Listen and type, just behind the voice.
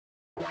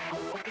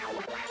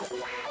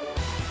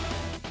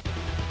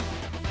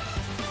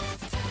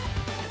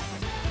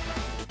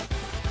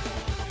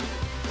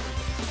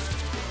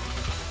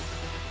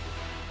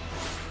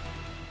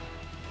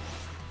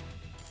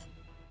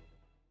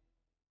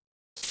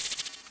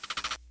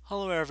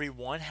Hello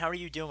everyone, how are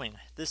you doing?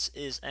 This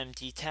is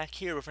MD Tech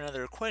here with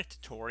another quick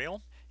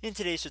tutorial. In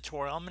today's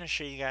tutorial, I'm going to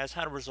show you guys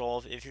how to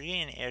resolve if you're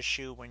getting an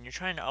issue when you're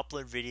trying to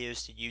upload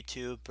videos to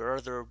YouTube or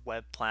other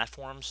web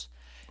platforms.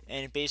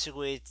 And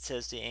basically it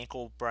says the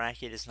ankle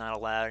bracket is not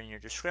allowed in your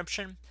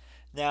description.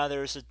 Now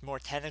there's a more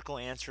technical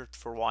answer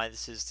for why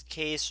this is the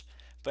case,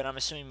 but I'm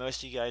assuming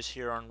most of you guys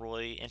here aren't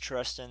really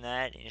interested in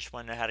that and you just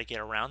want to know how to get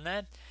around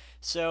that.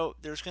 So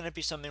there's going to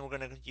be something we're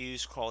going to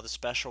use called a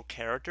special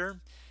character.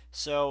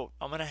 So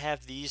I'm going to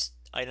have these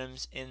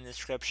items in the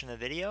description of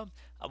the video.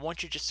 I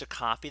want you just to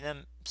copy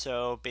them.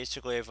 So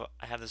basically if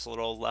I have this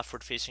little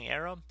leftward facing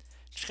arrow, I'm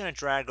just going to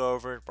drag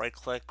over it, right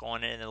click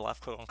on it and then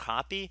left click on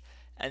copy,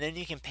 and then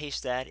you can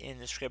paste that in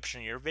the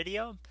description of your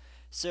video.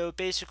 So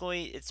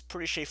basically it's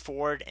pretty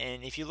straightforward,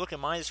 and if you look at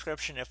my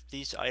description, if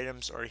these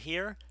items are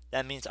here,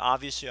 that means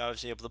obviously I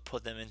was able to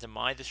put them into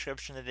my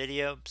description of the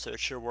video, so it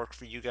should work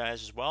for you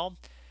guys as well.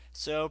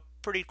 So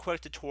pretty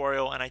quick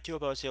tutorial, and I do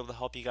hope I was able to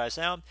help you guys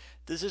out.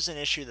 This is an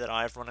issue that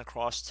I've run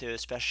across too,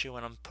 especially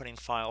when I'm putting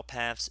file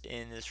paths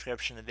in the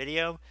description of the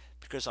video,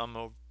 because I'm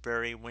a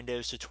very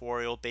Windows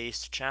tutorial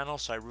based channel,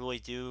 so I really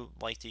do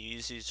like to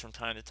use these from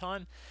time to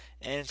time,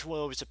 and it's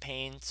always a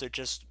pain. So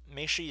just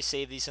make sure you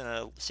save these in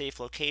a safe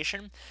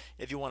location.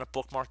 If you want to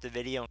bookmark the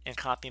video and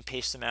copy and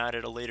paste them out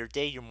at a later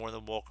date, you're more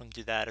than welcome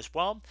to do that as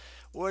well.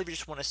 Or if you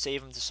just want to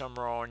save them to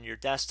somewhere on your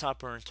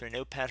desktop or into a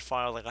notepad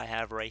file like I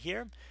have right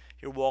here,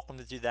 you're welcome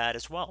to do that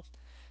as well.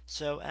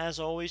 So as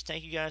always,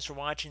 thank you guys for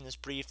watching this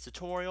brief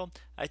tutorial.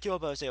 I do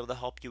hope I was able to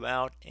help you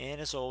out,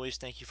 and as always,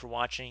 thank you for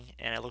watching,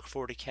 and I look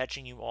forward to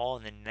catching you all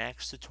in the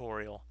next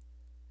tutorial.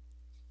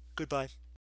 Goodbye.